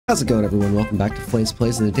How's it going, everyone? Welcome back to Flamez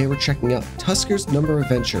Plays, and today we're checking out Tusker's Number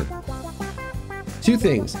Adventure. Two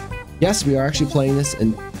things. Yes, we are actually playing this,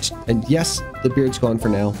 and yes, the beard's gone for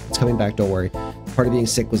now. It's coming back, don't worry. Part of being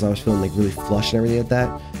sick was I was feeling like really flush and everything like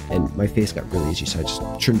that, and my face got really itchy, so I just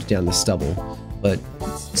trimmed down the stubble. But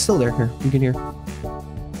it's still there. Here, you can hear a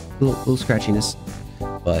little scratchiness.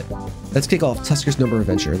 But let's kick off Tusker's Number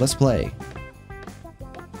Adventure. Let's play.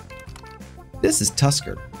 This is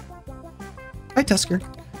Tusker. Hi, Tusker.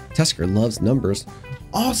 Tusker loves numbers.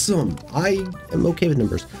 Awesome! I am okay with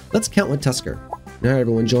numbers. Let's count with Tusker. Alright,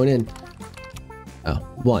 everyone, join in. Oh,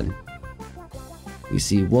 1. We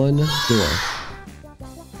see 1 door.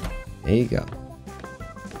 There you go.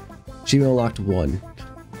 She unlocked 1.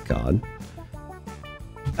 God.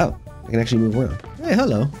 Oh, I can actually move around. Hey,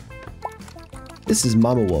 hello. This is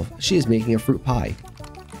Mama Wolf. She is making a fruit pie.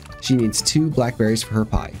 She needs 2 blackberries for her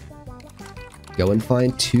pie. Go and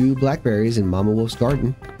find 2 blackberries in Mama Wolf's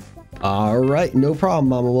garden. Alright, no problem,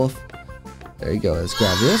 Mama Wolf. There you go. Let's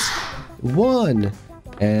grab this. 1.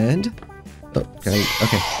 And... oh, okay.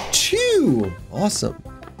 2! Awesome.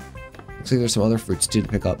 Looks like there's some other fruits too to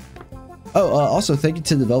pick up. Oh, also, thank you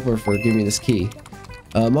to the developer for giving me this key.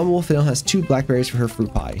 Mama Wolf now has 2 blackberries for her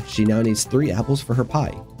fruit pie. She now needs 3 apples for her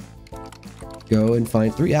pie. Go and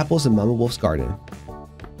find 3 apples in Mama Wolf's garden.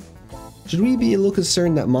 Should we be a little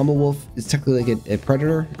concerned that Mama Wolf is technically like a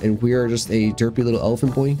predator and we are just a derpy little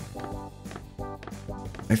elephant boy?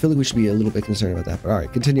 I feel like we should be a little bit concerned about that, but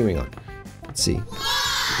alright, continuing on. Let's see.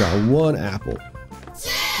 We got 1 apple.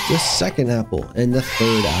 The 2nd apple and the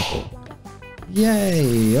 3rd apple.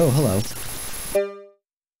 Yay! Oh, hello.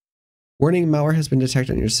 Warning, malware has been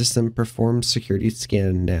detected on your system. Perform security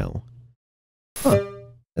scan now. Huh.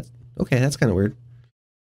 Okay, that's kind of weird.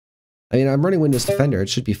 I mean, I'm running Windows Defender. It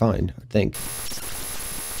should be fine, I think.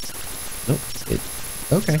 Nope.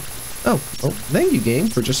 Okay. Oh, thank you, game,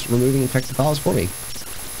 for just removing infected files for me.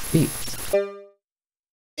 Neat.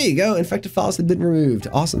 There you go. Infected files have been removed.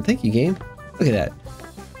 Awesome. Thank you, game. Look at that.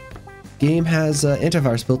 Game has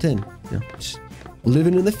antivirus built in. You know, just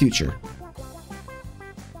living in the future.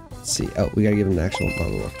 Let's see. Oh, we gotta give him an actual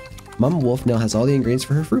Mama Wolf. Mama Wolf now has all the ingredients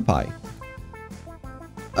for her fruit pie.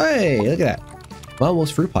 Hey, look at that. Mama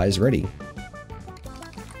Wolf's fruit pie is ready.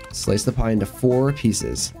 Slice the pie into 4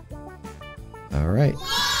 pieces. Alright.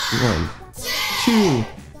 1, 2,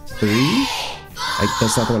 3.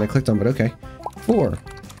 That's not the one I clicked on, but okay. 4.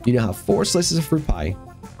 You now have 4 slices of fruit pie.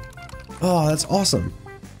 Oh, that's awesome.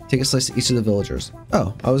 Take a slice to each of the villagers.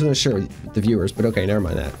 Oh, I was going to share with the viewers, but okay, never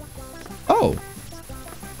mind that. Oh.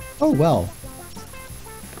 Oh, well.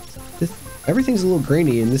 Everything's a little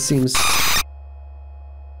grainy, and this seems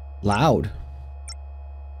loud.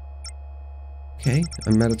 Okay,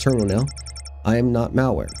 I'm at a terminal now. I am not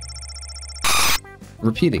malware.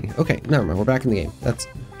 Repeating. Okay, never mind. We're back in the game. I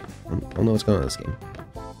don't know what's going on in this game.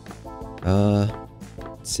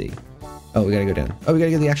 Let's see. Oh, we gotta go down. Oh, we gotta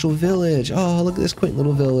get the actual village. Oh, look at this quaint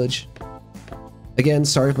little village. Again,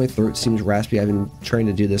 sorry if my throat seems raspy. I've been trying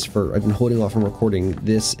to do this I've been holding off from recording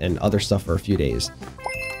this and other stuff for a few days.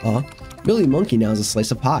 Billy Monkey now has a slice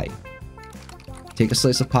of pie. Take a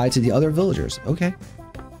slice of pie to the other villagers. Okay.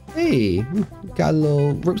 Hey, got a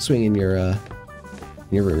little rope swing in your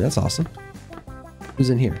room. That's awesome. Who's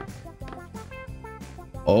in here?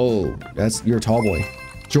 Oh, you're a tall boy.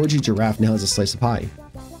 Georgie Giraffe now has a slice of pie.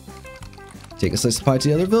 Take a slice of pie to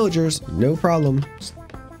the other villagers. No problem.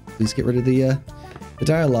 Please get rid of the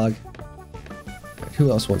dialogue. Right,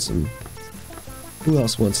 who else wants some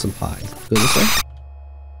pie? Go this way.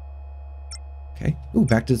 Okay. Ooh,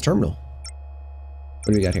 back to the terminal.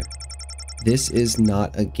 What do we got here? This is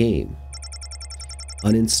not a game.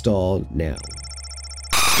 Uninstall now.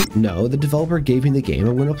 No, the developer gave me the game.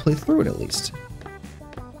 I'm going to play through it at least.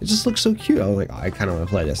 It just looks so cute. I was like, I kind of want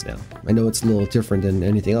to play this now. I know it's a little different than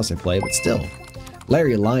anything else I play, but still.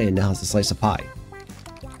 Larry Lion now has a slice of pie.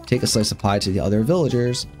 Take a slice of pie to the other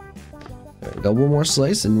villagers. There we go. 1 more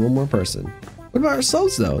slice and 1 more person. What about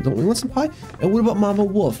ourselves, though? Don't we want some pie? And what about Mama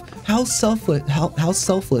Wolf? How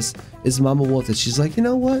selfless is Mama Wolf that she's like, you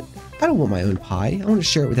know what? I don't want my own pie. I want to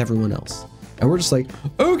share it with everyone else. And we're just like,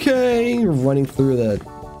 okay, running through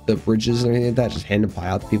the bridges and everything like that, just handing pie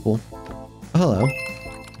out to people. Oh, hello.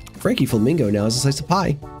 Frankie Flamingo now has a slice of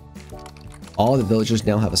pie. All the villagers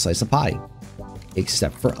now have a slice of pie,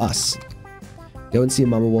 except for us. Go and see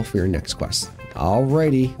Mama Wolf for your next quest.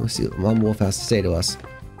 Alrighty, let's see what Mama Wolf has to say to us.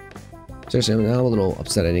 Seriously, I'm a little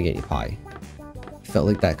upset I didn't get any pie. I felt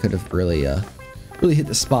like that could have really hit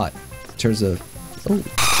the spot in terms of. Oh,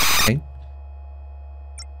 okay.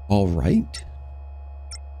 All right.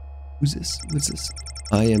 Who's this? What's this?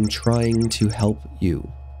 I am trying to help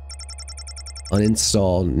you.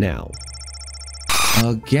 Uninstall now.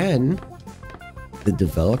 Again, the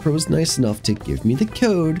developer was nice enough to give me the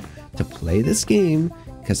code to play this game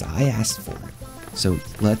because I asked for it. So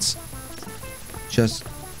let's just...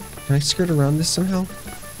 Can I skirt around this somehow?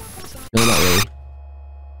 No, not really.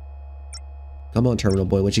 Come on, Terminal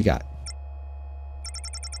Boy, what you got?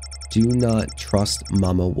 Do not trust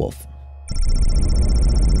Mama Wolf.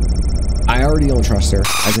 I already don't trust her.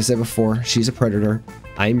 As I said before, she's a predator.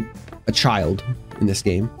 I'm a child in this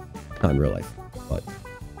game. Not in real life, but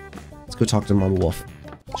let's go talk to Mama Wolf.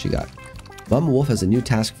 What she got? Mama Wolf has a new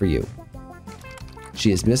task for you.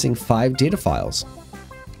 She is missing 5 data files.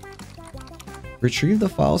 Retrieve the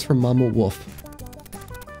files from Mama Wolf.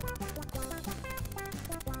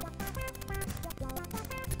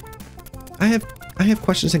 I have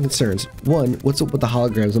questions and concerns. 1, what's up with the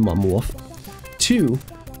holograms of Mama Wolf? 2,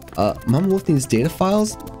 Mama Wolf needs data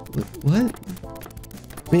files? What?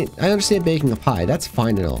 I mean, I understand baking a pie, that's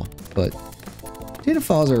fine and all, but data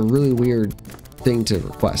files are a really weird thing to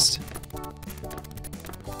request.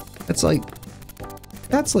 That's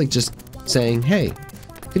like just saying, hey,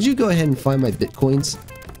 could you go ahead and find my bitcoins?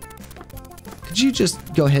 Could you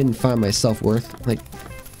just go ahead and find my self-worth? Like,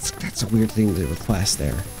 that's a weird thing to request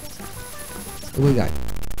there. What do we got?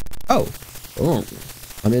 Oh,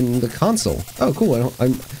 I'm in the console. Oh, cool.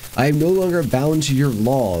 I'm no longer bound to your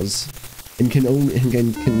laws, and can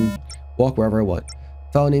walk wherever I want.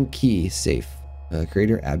 File name key safe.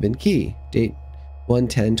 Creator admin key. Date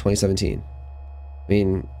 1/10/2017. I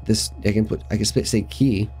mean, this I can say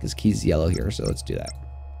key because key's yellow here, so let's do that.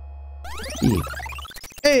 Key.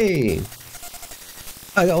 Hey,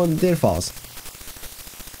 I got one of the data files.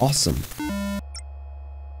 Awesome.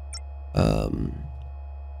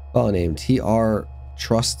 File name TR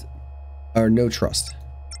trust or no trust.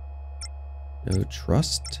 No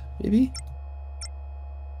trust, maybe?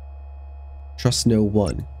 Trust no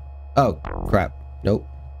one. Oh crap. Nope.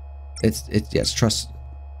 It's yes, trust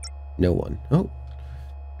no one. Oh.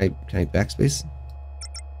 Can I backspace?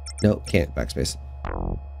 No, can't backspace.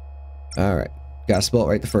 Alright. Gotta spell it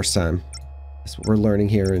right the first time. That's what we're learning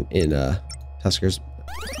here in Tusker's.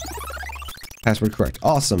 Password correct.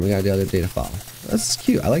 Awesome. We got the other data file. That's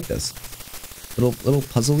cute. I like this. Little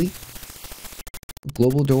puzzly.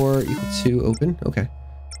 Global door equal to open. Okay.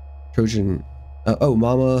 Trojan. Oh,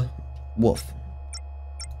 Mama Wolf.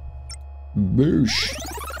 Boosh.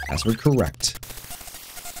 Password correct.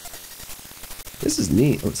 This is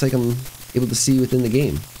neat. Looks like I'm able to see within the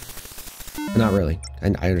game. But not really. I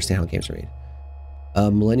understand how games are made.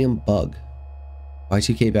 Millennium Bug.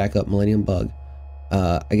 Y2K backup. Millennium Bug.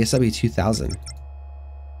 I guess that'd be 2000.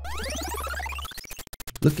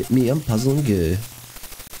 Look at me, I'm puzzling good.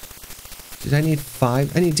 Did I need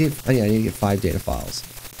 5? I need to get 5 data files.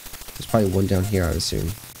 There's probably one down here, I would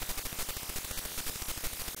assume.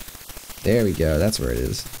 There we go, that's where it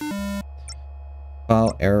is.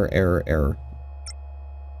 File error.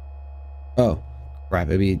 Oh, crap,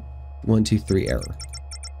 it'd be 1, 2, 3 error.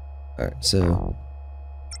 Alright, so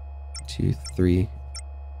 2, 3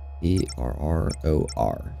 ERROR.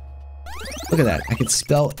 Look at that. I can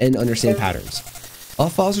spell and understand patterns. All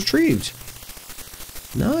files retrieved.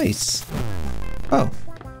 Nice. Oh,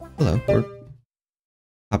 hello. We're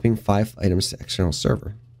copying 5 items to external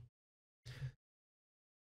server.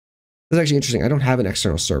 That's actually interesting. I don't have an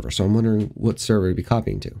external server, so I'm wondering what server to be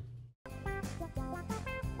copying to.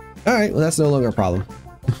 Alright, well that's no longer a problem.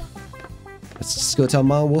 Let's just go tell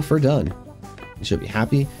Mama Wolf we're done. She'll be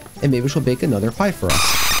happy, and maybe she'll bake another pie for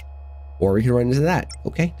us. Or we can run into that.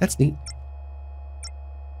 Okay, that's neat.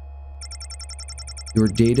 Your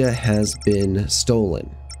data has been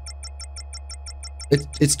stolen.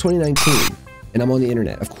 It's 2019, and I'm on the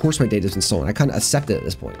internet. Of course my data's been stolen. I kind of accept it at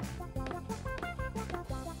this point.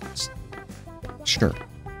 Sure.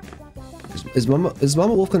 Is Mama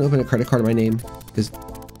Wolf going to open a credit card in my name? Because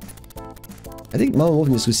I think Mama Wolf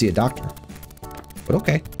needs to go see a doctor. But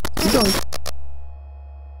okay, keep going.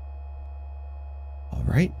 All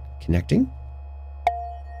right. Connecting.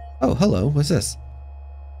 Oh, hello. What's this?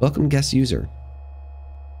 Welcome guest user.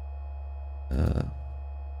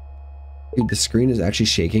 Dude, the screen is actually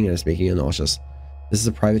shaking and it's making me nauseous. This is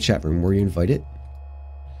a private chat room. Were you invited?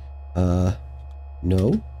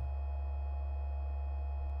 No.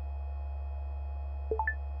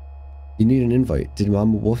 You need an invite. Did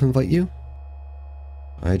Mama Wolf invite you?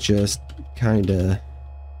 I just kinda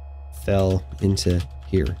fell into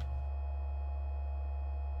here.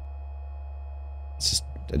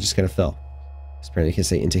 I just kind of fell. Apparently I can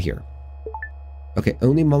say into here. Okay,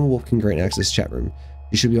 only Mama Wolf can grant access to chat room.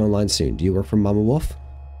 You should be online soon. Do you work for Mama Wolf?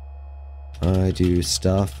 I do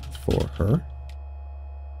stuff for her.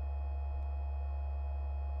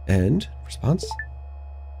 And response?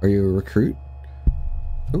 Are you a recruit?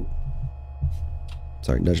 Oh.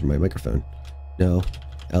 Sorry, nudged my microphone. No.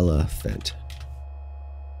 Elephant.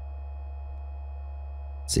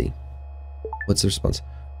 Let's see. What's the response?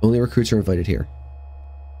 Only recruits are invited here.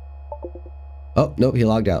 Oh, nope, he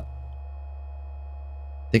logged out.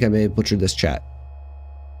 I think I may have butchered this chat.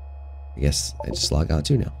 I guess I just log out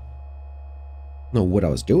too now. I don't know what I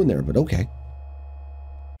was doing there, but okay.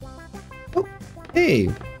 Oh, hey,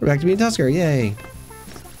 we're back to being Tusker, yay.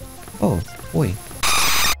 Oh, boy.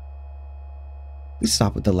 Please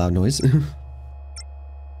stop with the loud noise.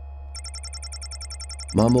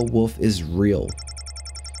 Mama Wolf is real.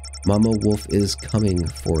 Mama Wolf is coming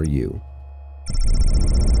for you.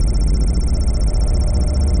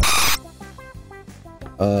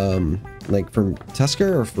 Like from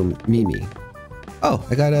Tusker or from Mimi? Oh,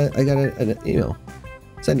 I got an email.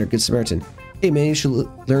 Sender, Good Samaritan. Hey man, you should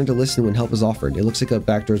learn to listen when help is offered. It looks like a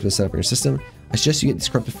backdoor's been set up in your system. I suggest you get these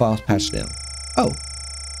corrupted files patched now. Oh.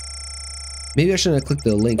 Maybe I shouldn't have clicked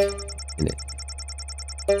the link in it.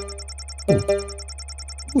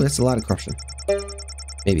 Ooh, that's a lot of corruption.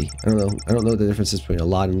 Maybe. I don't know. I don't know the differences between a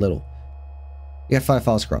lot and little. You got 5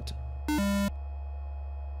 files corrupt.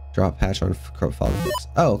 Drop patch on corrupt file fix.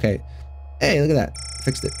 Oh, okay. Hey, look at that.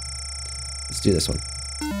 Fixed it. Let's do this one.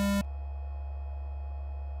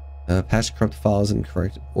 Patch corrupt files in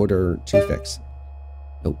correct order to fix.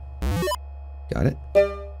 Nope. Got it.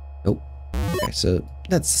 Nope. Okay, so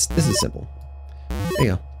this is simple. There you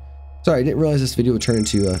go. Sorry, I didn't realize this video would turn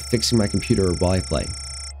into fixing my computer while I play.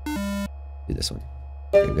 Do this one.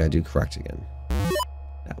 Okay, we gotta do correct again.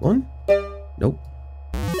 That one? Nope.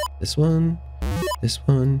 This one. This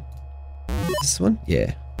one. This one?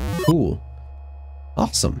 Yeah. Cool.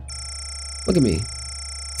 Awesome. Look at me.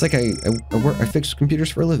 It's like I fix computers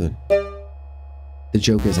for a living. The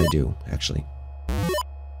joke is I do, actually.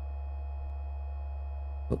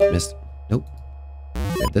 Oh, missed. Nope.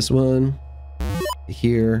 Got this one.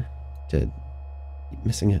 Here. To keep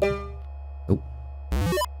missing it. Nope.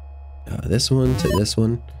 This one to this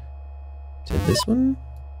one. To this one?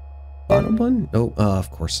 Bottom one? Oh, of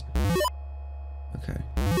course. Okay.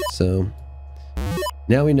 So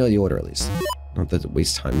now we know the order at least. Don't have to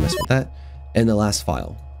waste time messing with that. And the last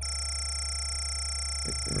file.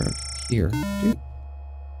 Right around here. Dude.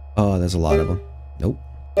 Oh, there's a lot of them. Nope.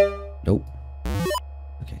 Nope.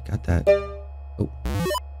 Okay, got that. Oh.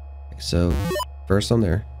 Okay, so first on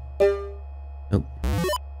there. Nope.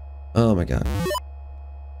 Oh my god.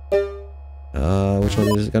 Which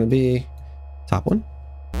one is it gonna be? Top one?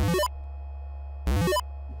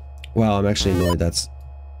 Wow, I'm actually annoyed that's...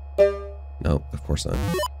 No, of course not.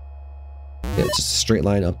 Yeah, it's just a straight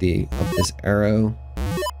line up this arrow.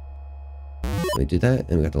 Let me do that,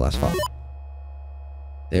 and we got the last file.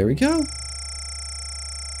 There we go.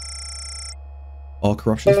 All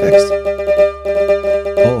corruption fixed.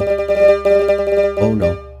 Oh. Oh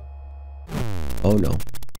no. Oh no.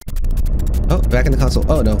 Oh, back in the console.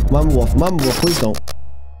 Oh no. Mama Wolf, please don't.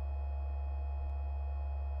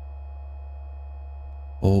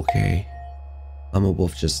 Okay. Mama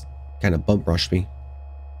Wolf just kind of bump rushed me.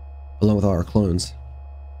 Along with all our clones.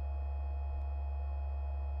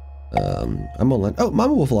 I'm online. Oh,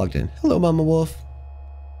 Mama Wolf logged in. Hello, Mama Wolf.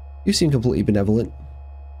 You seem completely benevolent.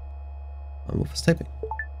 Mama Wolf is typing.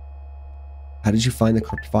 How did you find the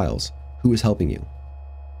corrupt files? Who is helping you?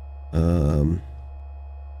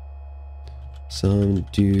 Some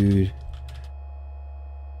dude.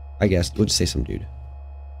 I guess we'll just say some dude.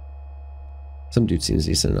 Some dude seems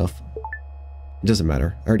decent enough. It doesn't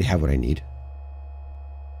matter. I already have what I need.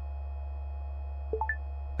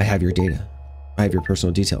 I have your data. I have your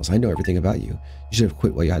personal details. I know everything about you. You should have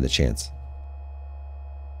quit while you had the chance.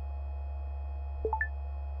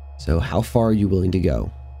 So how far are you willing to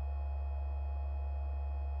go?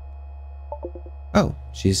 Oh,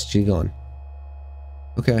 she's gone.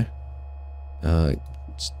 Okay.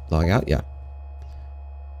 Log out? Yeah.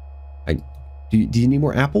 Do you need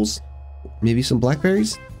more apples? Maybe some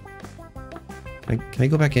blackberries? Can I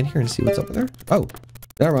go back in here and see what's up there? Oh,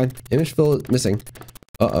 never mind. Image fill missing.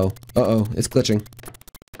 Uh-oh. Uh-oh. It's glitching.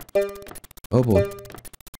 Oh, boy.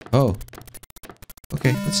 Oh.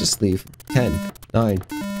 Okay, let's just leave. 10, 9,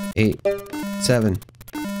 8, 7,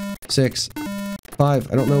 6,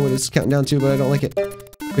 5. I don't know what it's counting down to, but I don't like it.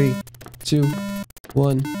 3, 2,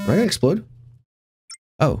 1. Am I gonna explode?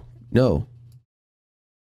 Oh, no.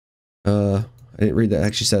 I didn't read that. It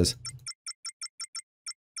actually says.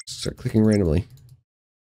 Start clicking randomly.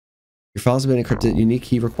 Your files have been encrypted. Unique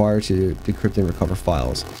key required to decrypt and recover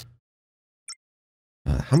files.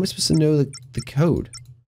 How am I supposed to know the code?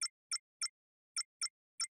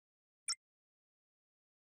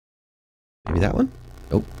 Maybe that one?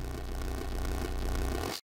 Nope.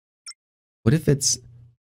 What if it's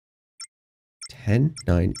 10,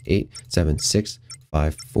 9, 8, 7, 6,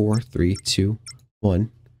 5, 4, 3, 2,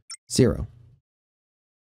 1, 0.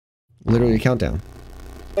 Literally a countdown.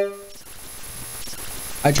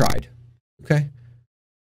 I tried. Okay.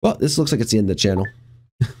 Well, this looks like it's the end of the channel.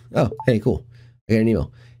 Oh, hey, cool. I got an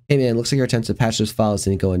email. Hey man, looks like your attempt to patch those files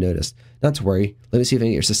didn't go unnoticed. Not to worry. Let me see if I can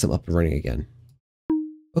get your system up and running again.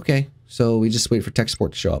 Okay, so we just wait for tech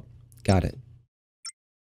support to show up. Got it.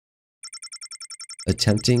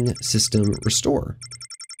 Attempting system restore.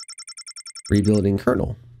 Rebuilding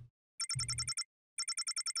kernel.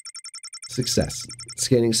 Success.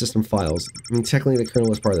 Scanning system files. I mean, technically the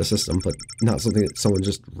kernel is part of the system, but not something that someone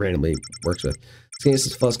just randomly works with. Scanning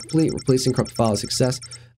system files complete. Replacing corrupted files. Success.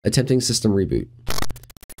 Attempting system reboot.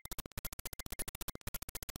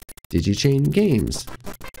 Did you change games?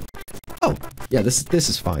 Oh, yeah, this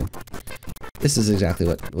is fine. This is exactly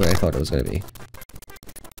what I thought it was going to be.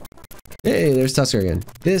 Hey, there's Tusker again.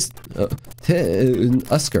 This,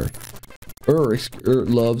 Tusker.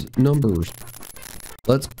 Loves numbers.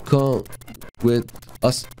 Let's come with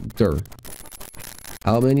Tusker.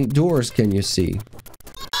 How many doors can you see?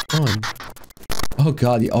 One. Oh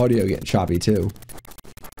god, the audio getting choppy too.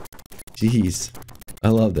 Jeez. I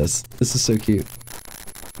love this. This is so cute.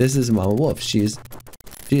 This is Mama Wolf. She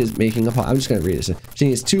is making a pie. I'm just gonna read it. She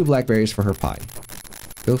needs 2 blackberries for her pie.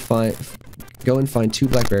 Go and find 2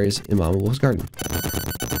 blackberries in Mama Wolf's garden.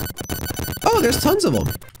 Oh, there's tons of them.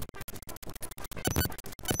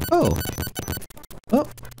 Oh. Well,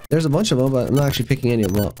 there's a bunch of them, but I'm not actually picking any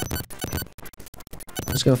of them up.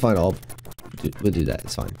 I'm just gonna find all. We'll do that.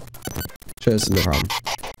 It's fine. Sure, this is no problem.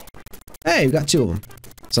 Hey, we got 2 of them.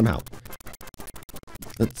 Somehow.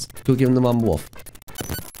 Let's go give them to Mama Wolf.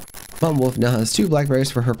 Mama Wolf now has 2 blackberries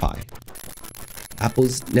for her pie.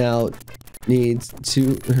 Apples now needs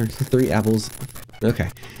 3 apples. Okay.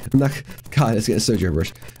 I'm not. God, it's getting so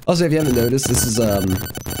gibberish. Also, if you haven't noticed, this is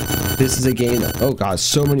a game. Oh god,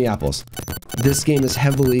 so many apples. This game is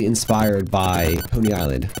heavily inspired by Pony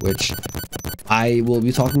Island, which I will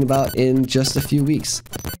be talking about in just a few weeks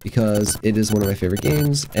because it is one of my favorite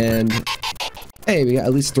games. And hey, we got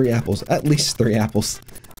at least 3 apples. At least 3 apples.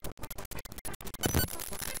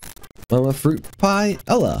 Mama fruit pie,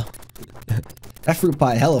 Ella. That fruit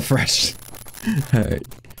pie, hella fresh. All right,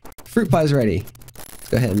 fruit pie's ready. Let's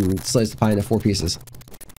go ahead and slice the pie into 4 pieces.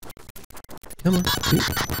 Come on.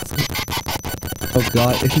 Oh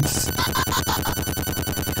god,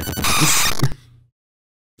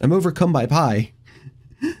 I'm overcome by pie.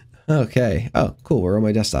 Okay. Oh, cool. We're on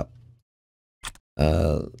my desktop.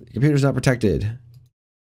 Computer's not protected.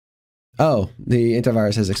 Oh, the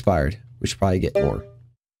antivirus has expired. We should probably get more.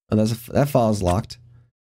 Oh, that file is locked.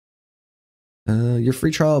 Your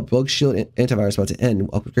free trial of Bug Shield antivirus is about to end.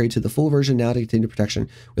 Upgrade to the full version now to continue protection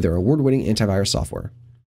with their award-winning antivirus software.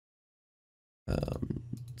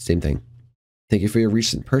 Same thing. Thank you for your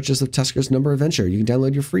recent purchase of Tusker's Number Adventure. You can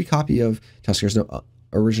download your free copy of Tusker's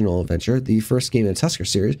Original Adventure, the first game in the Tusker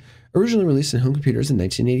series, originally released in home computers in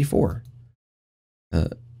 1984.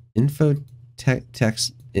 Info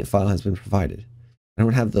text file has been provided. I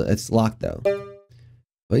don't have it's locked though.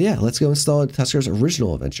 But yeah, let's go install Tusker's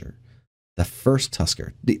Original Adventure. The first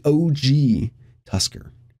Tusker. The OG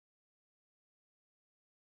Tusker.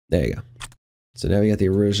 There you go. So now we got the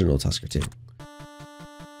original Tusker too.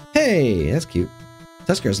 Hey, that's cute.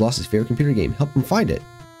 Tusker has lost his favorite computer game. Help him find it.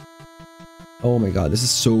 Oh my god, this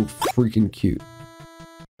is so freaking cute.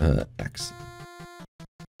 X.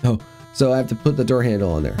 Oh, so I have to put the door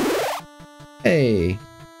handle on there. Hey.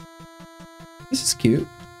 This is cute.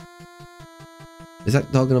 Is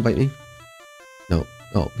that dog gonna bite me? No.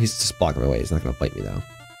 Oh, he's just blocking my way. He's not gonna bite me though.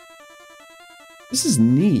 This is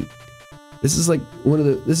neat. This is like one of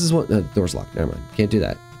the. This is one. Door's locked. Never mind. Can't do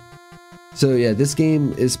that. So yeah, this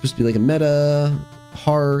game is supposed to be like a meta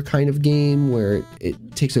horror kind of game where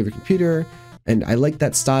it takes over your computer, and I like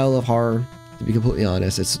that style of horror. To be completely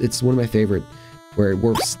honest, it's one of my favorite, where it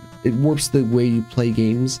warps the way you play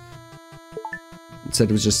games.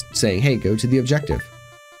 Instead of just saying, "Hey, go to the objective."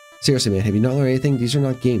 Seriously, man, have you not learned anything? These are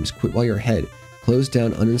not games. Quit while you're ahead. Close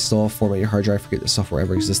down, uninstall, format your hard drive, forget the software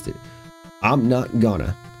ever existed. I'm not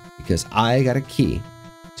gonna, because I got a key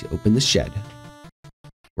to open the shed.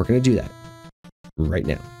 We're gonna do that right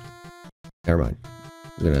now. Never mind.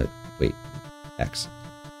 I'm gonna wait. X.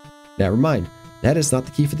 Never mind. That is not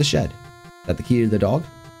the key for the shed. Is that the key to the dog?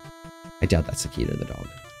 I doubt that's the key to the dog.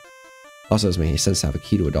 Also, it doesn't make any sense to have a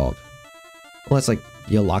key to a dog. Well, it's like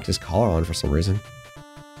you locked his collar on for some reason.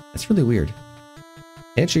 That's really weird.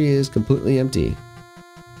 Pantry is completely empty.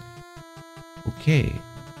 Okay.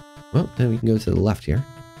 Well, then we can go to the left here.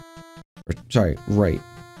 Or, sorry, right.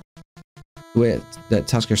 The way that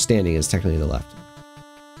Tusker's standing is technically the left.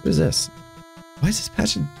 What is this? Why is this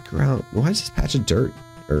patch of ground? Why is this patch of dirt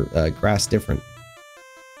or grass different?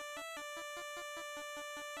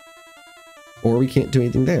 Or we can't do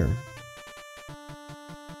anything there.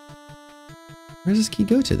 Where does this key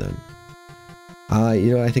go to then?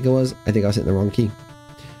 You know what I think it was? I think I was hitting the wrong key.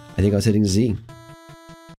 I think I was hitting Z.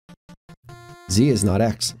 Z is not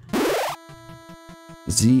X.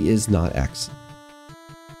 Z is not X.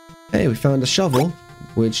 Hey, we found a shovel,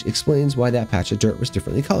 which explains why that patch of dirt was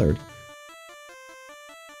differently colored.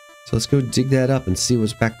 So let's go dig that up and see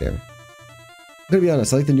what's back there. I'm gonna be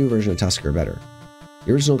honest, I like the new version of Tusker better.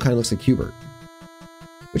 The original kind of looks like Qbert,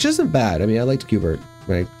 which isn't bad. I mean, I liked Qbert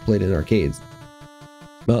when I played it in arcades.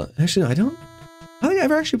 Well, actually, no, I don't think I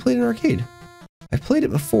ever actually played an arcade. I've played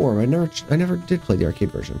it before, but I never did play the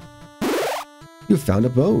arcade version. You found a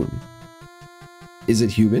bone. Is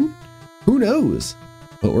it human? Who knows?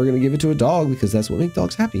 But we're gonna give it to a dog because that's what makes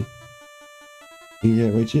dogs happy. Yeah,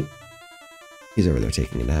 right, shit. He's over there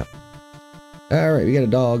taking a nap. All right, we got a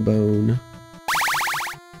dog bone.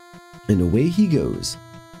 And away he goes.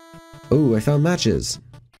 Oh, I found matches.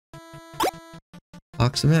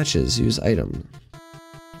 Box of matches. Use item.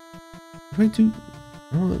 What do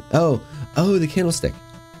I do? Oh, the candlestick.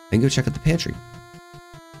 I can go check out the pantry.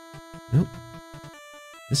 Nope.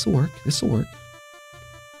 This'll work. This'll work.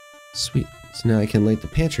 Sweet. So now I can light the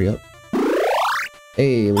pantry up.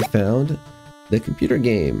 Hey, we found the computer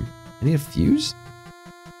game. I need a fuse?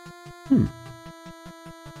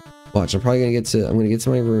 Watch, I'm gonna get to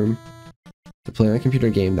my room to play my computer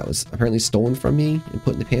game that was apparently stolen from me and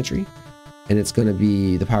put in the pantry. And it's gonna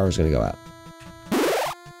be, the power's gonna go out.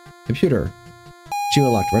 Computer.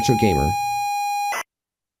 Achievement unlocked, retro gamer.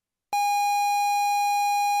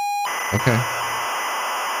 Okay.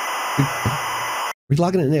 We're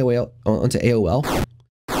logging in AOL, onto AOL.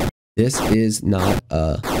 This is not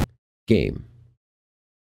a game.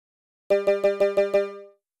 What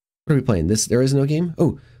are we playing? There is no game?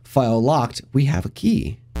 Oh, file locked. We have a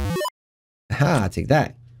key. Aha, take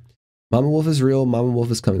that. Mama Wolf is real. Mama Wolf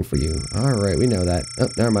is coming for you. Alright, we know that. Oh,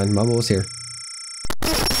 never mind. Mama Wolf's here.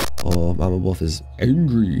 Oh, Mama Wolf is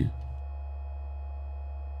angry.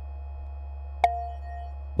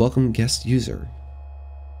 Welcome guest user.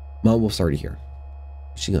 Mama Wolf's already here.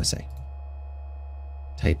 What's she gonna say?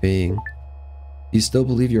 Typing. You still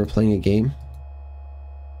believe you are playing a game?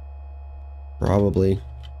 Probably.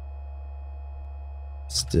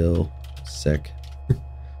 Still sick.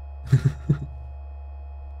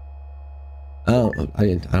 I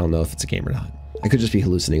don't know if it's a game or not. I could just be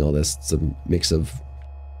hallucinating all this. It's a mix of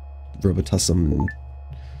Robotussum and...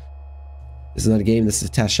 This is not a game, this is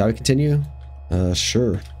a test. Shall we continue?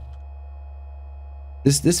 Sure.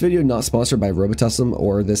 This video not sponsored by Robotussum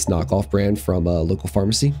or this knockoff brand from a local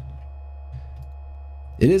pharmacy.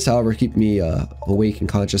 It is, however, keep me awake and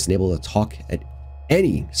conscious and able to talk at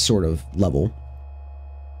any sort of level.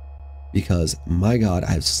 Because, my god,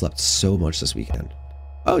 I've slept so much this weekend.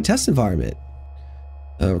 Oh, test environment.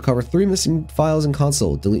 Recover 3 missing files in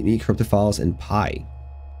console. Delete me, encrypted files, and Pi.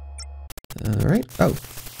 Alright. Oh,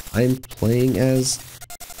 I'm playing as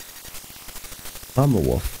Mama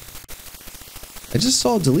Wolf. I just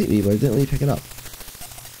saw delete me, but I didn't really pick it up.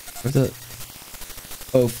 Where's the...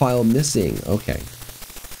 Oh, file missing. Okay.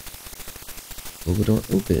 Google door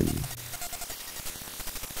open.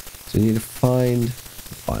 So we need to find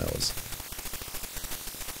the files.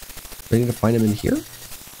 Do I need to find them in here?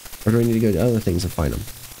 Or do I need to go to other things and find them?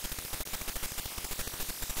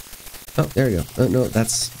 Oh, there we go. Oh, no,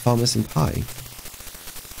 that's file missing Pi.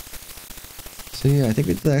 So yeah, I think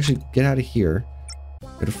we have to actually get out of here.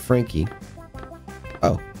 Go to Frankie.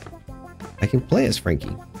 Oh. I can play as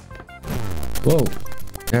Frankie. Whoa.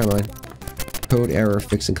 Never mind. Code error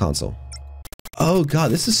fixing console. Oh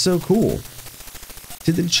god, this is so cool.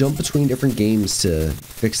 Did the jump between different games to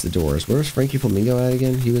fix the doors. Where was Frankie Flamingo at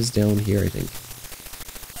again? He was down here, I think.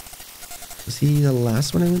 Was he the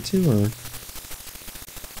last one I went to, or?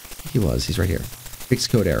 He was. He's right here. Fix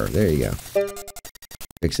code error. There you go.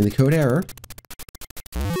 Fixing the code error.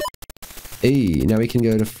 Hey, now we can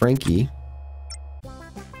go to Frankie.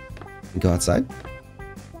 And go outside.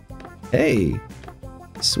 Hey.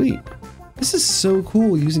 Sweet. This is so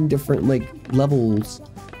cool using different, like, levels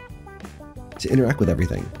to interact with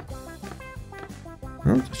everything.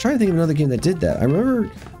 I'm trying to think of another game that did that. I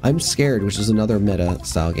remember I'm Scared, which was another meta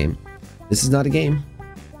style game. This is not a game.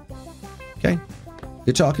 Okay.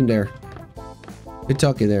 Good talking there. Good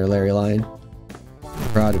talking there, Larry Lion.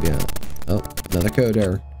 Proud of you. Oh, another code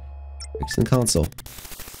error. Fixing the console.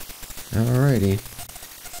 Alrighty.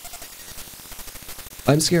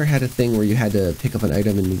 I'm Scared had a thing where you had to pick up an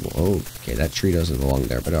item and... Oh, okay, that tree doesn't belong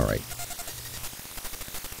there, but alright.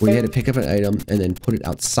 Where you had to pick up an item and then put it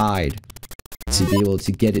outside to be able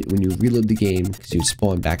to get it when you reload the game because you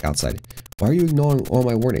spawn back outside. Why are you ignoring all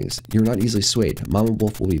my warnings? You're not easily swayed. Mama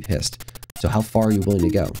Wolf will be pissed. So how far are you willing to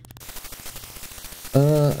go?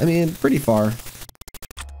 I mean, pretty far.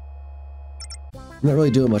 I'm not really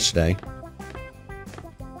doing much today.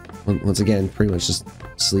 Once again, pretty much just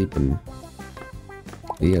sleep and...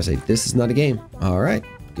 You gotta say, this is not a game. Alright,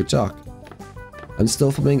 good talk. I'm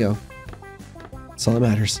still Flamingo. That's all that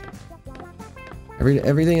matters.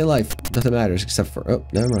 Everything in life, nothing matters except for... Oh,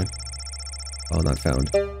 never mind. Oh, not found.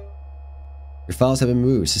 Your files have been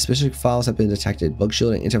moved. Suspicious files have been detected. Bug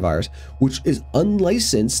shield and antivirus, which is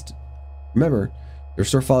unlicensed. Remember, the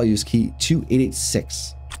restore file use key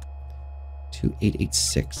 2886.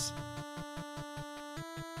 2886.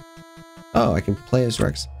 Oh, I can play as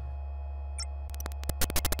Rex.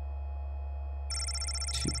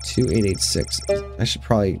 2886. I should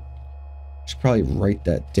probably write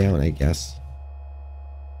that down, I guess.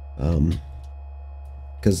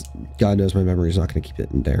 Because God knows my memory is not going to keep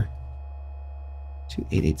it in there.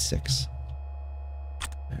 2886.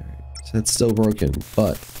 Alright, so that's still broken,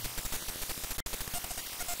 but...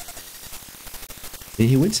 And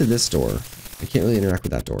he went to this door. I can't really interact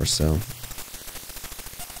with that door, so...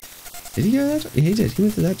 Did he go to that door? Yeah, he did. He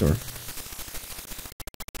went to that door.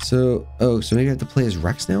 So... Oh, so maybe I have to play as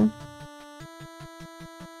Rex now?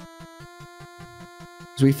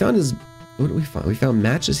 So we found his... What did we find? We found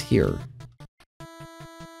matches here.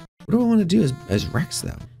 What do I want to do as Rex,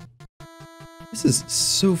 though? This is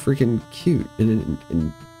so freaking cute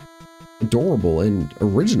and adorable and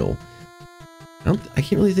original. I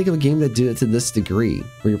can't really think of a game that did it to this degree,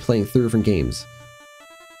 where you're playing 3 different games,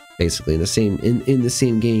 basically in the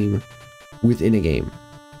same game within a game.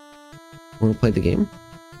 Want to play the game?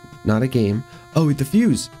 Not a game. Oh, with the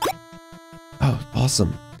fuse. Oh,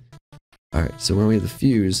 awesome. All right, so when we have the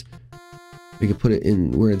fuse, we can put it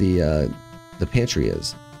in where the pantry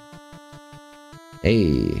is.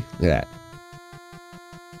 Hey, look at that.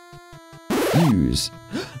 Fuse.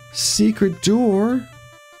 Secret door?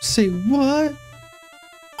 Say what?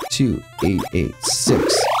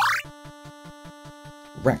 2886.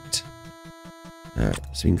 Wrecked. Alright,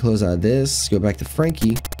 so we can close out of this. Go back to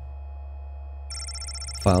Frankie.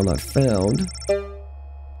 File not found.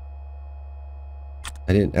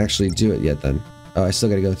 I didn't actually do it yet then. Oh, I still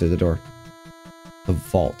gotta go through the door. The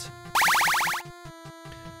vault.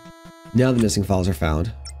 Now the missing files are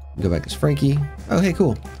found. Go back as Frankie. Oh, hey,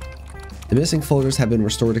 cool. The missing folders have been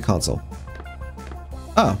restored to console.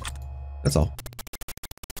 Oh, that's all.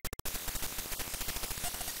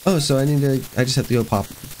 Oh, so I just have to go have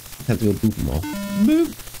to go boop them all.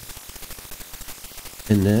 Boop.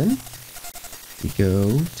 And then we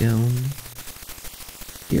go down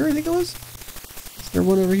here, I think it was. Is there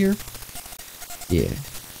one over here? Yeah.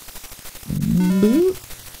 Boop.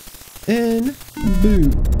 And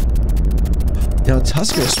boop. Now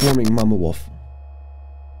Tusker is swarming Mama Wolf.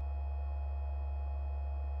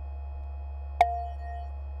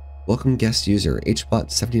 Welcome guest user,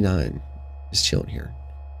 HBot79. Just chilling here.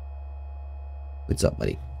 What's up,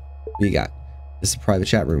 buddy? What you got? This is a private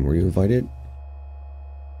chat room. Were you invited?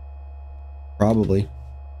 Probably.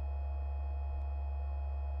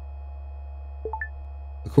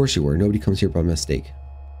 Of course you were. Nobody comes here by mistake.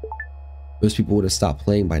 Most people would have stopped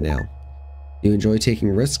playing by now. You enjoy taking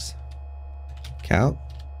risks?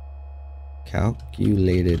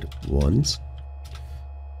 Calculated ones.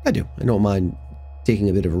 I do. I don't mind taking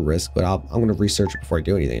a bit of a risk, but I'm going to research it before I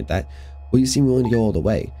do anything like that. Well, you seem willing to go all the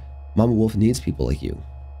way. Mama Wolf needs people like you.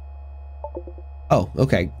 Oh,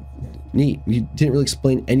 okay. Neat. You didn't really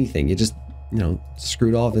explain anything. You just, you know,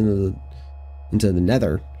 screwed off into the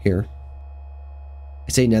nether here.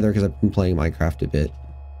 I say nether because I've been playing Minecraft a bit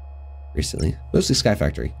recently. Mostly Sky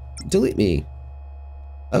Factory. Delete me.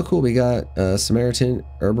 Oh, cool. We got Samaritan,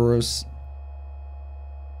 Herberos.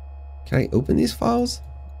 Can I open these files?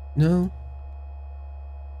 No.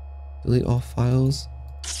 Delete all files.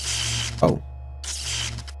 Oh.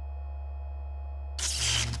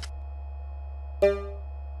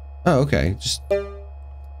 Oh, okay. Just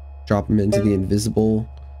drop them into the invisible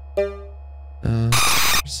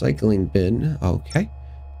recycling bin. Okay.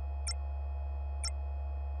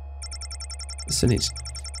 Listen,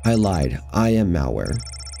 I lied. I am malware.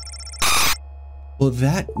 Well,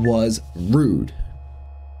 that was rude.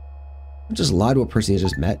 I just lied to a person you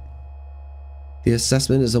just met. The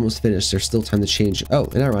assessment is almost finished. There's still time to change. Oh,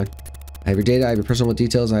 never mind. I have your data. I have your personal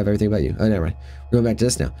details. I have everything about you. Oh, never mind. We're going back to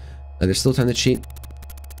this now. There's still time to change.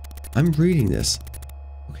 I'm reading this.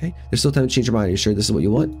 Okay, there's still time to change your mind. Are you sure this is what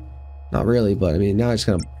you want? Not really, but I mean, now I just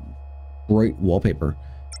kind of bright wallpaper.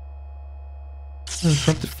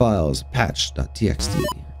 Corrupted files, patch.txt.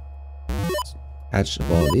 Patch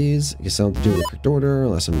of all of these. I guess I don't have to do it in the correct order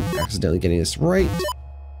unless I'm accidentally getting this right.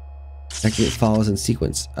 Activate files in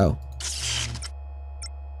sequence. Oh.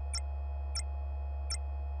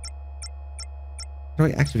 How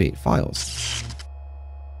do I activate files?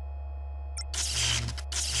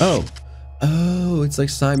 Oh. Oh, it's like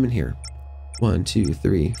Simon here. 1, 2,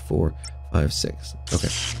 3, 4, 5, 6. Okay.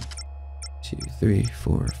 2, 3,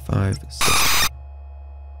 4, 5, 6.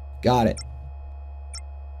 Got it.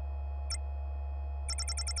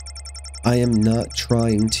 I am not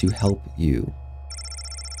trying to help you.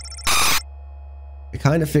 I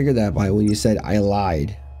kind of figured that by when you said I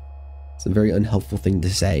lied. It's a very unhelpful thing to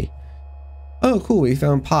say. Oh, cool. We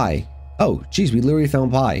found pie. Oh, geez. We literally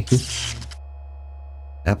found pie.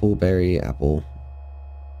 Apple, berry, apple.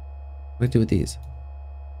 What do I do with these?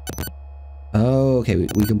 Oh, okay.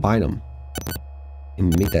 We combine them.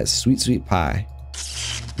 And make that sweet, sweet pie.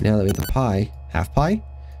 Now that we have the pie. Half pie?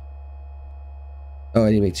 Oh,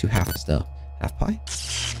 I need to make 2 half stuff. Half pie.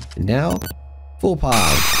 And now, full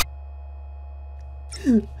pie.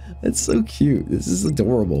 That's so cute. This is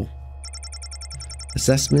adorable.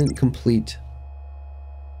 Assessment complete.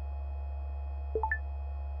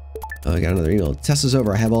 Oh, I got another email. Test is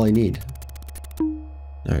over. I have all I need.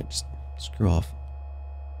 Alright, just screw off.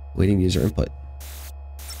 Waiting user input.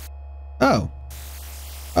 Oh.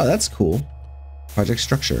 Oh, that's cool. Project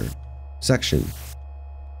structure. Section.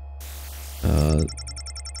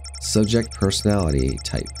 Subject personality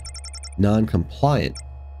type. Non-compliant.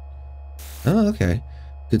 Oh, okay.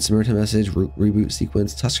 Good Samaritan message. Reboot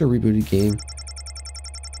sequence. Tusker rebooted game.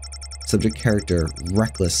 Subject character.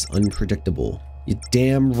 Reckless. Unpredictable. You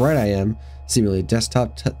damn right I am. Simulated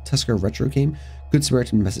desktop. Tusker retro game. Good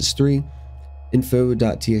Samaritan message 3.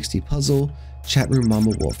 Info.txt puzzle. Chat room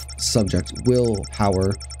mama wolf. Subject. Will.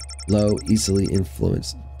 Power. Low. Easily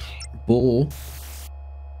influenced. Bull.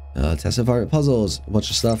 Test environment puzzles. A bunch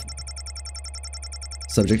of stuff.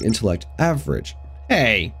 Subject intellect. Average.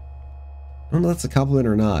 Hey! I don't know if that's a compliment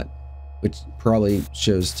or not. Which probably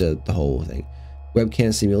shows to the whole thing.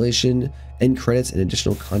 Webcam simulation. End credits and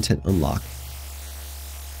additional content unlock.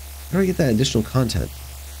 How do I get that additional content?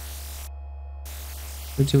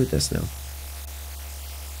 What do I do with this now?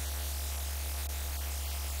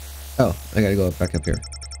 Oh, I gotta go back up here.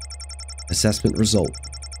 Assessment result.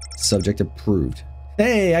 Subject approved.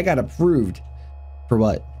 Hey, I got approved. For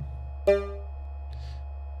what?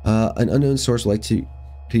 An unknown source would like to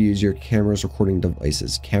use your camera's recording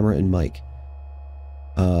devices. Camera and mic.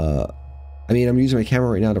 I mean, I'm using my camera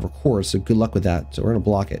right now to record, so good luck with that. So we're gonna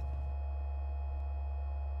block it.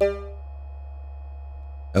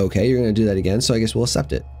 Okay, you're gonna do that again, so I guess we'll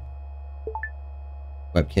accept it.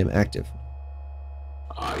 Webcam active.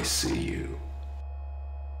 I see you.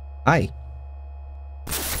 Hi.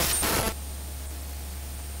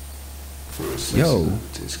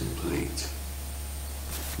 Assessment is complete.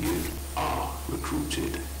 You are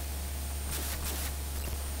recruited.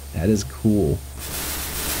 That is cool.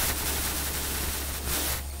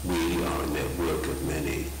 We are a network of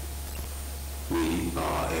many. We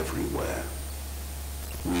are everywhere.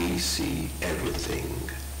 We see everything.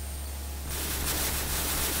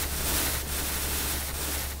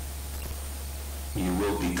 You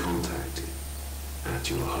will be contacted at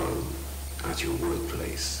your home, at your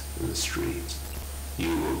workplace, in the street.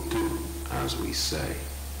 You will do as we say.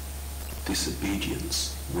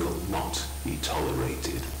 Disobedience will not be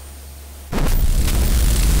tolerated.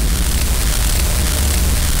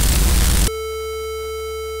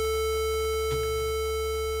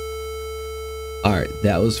 Alright,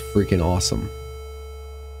 that was freaking awesome.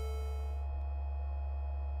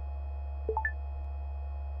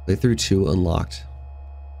 Playthrough 2 unlocked.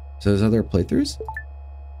 So there's other playthroughs?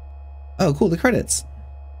 Oh, cool, the credits.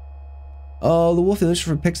 Oh, the wolf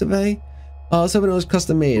illusion from Pixabay? Oh, someone was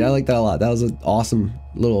custom made. I like that a lot. That was an awesome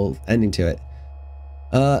little ending to it.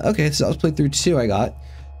 Okay, so that was playthrough 2 I got.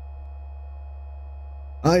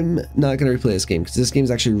 I'm not going to replay this game because this game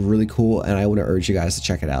is actually really cool and I want to urge you guys to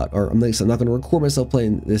check it out. Or I'm not going to record myself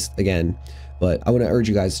playing this again, but I want to urge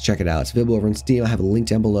you guys to check it out. It's available over on Steam. I have a link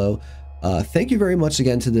down below. Thank you very much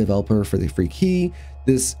again to the developer for the free key.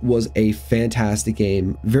 This was a fantastic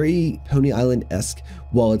game. Very Pony Island-esque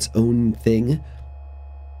while its own thing.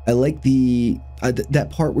 I like the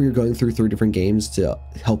that part where you're going through 3 different games to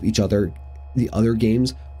help each other. The other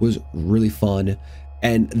games was really fun.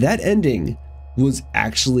 And that ending was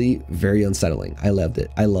actually very unsettling. I loved it.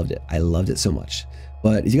 I loved it. I loved it so much.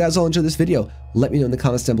 But if you guys all enjoyed this video, let me know in the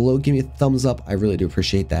comments down below. Give me a thumbs up. I really do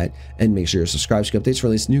appreciate that. And make sure you're subscribed to get updates for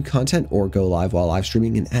release new content or go live while live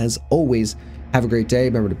streaming. And as always, have a great day.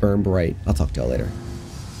 Remember to burn bright. I'll talk to y'all later.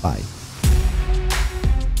 Bye.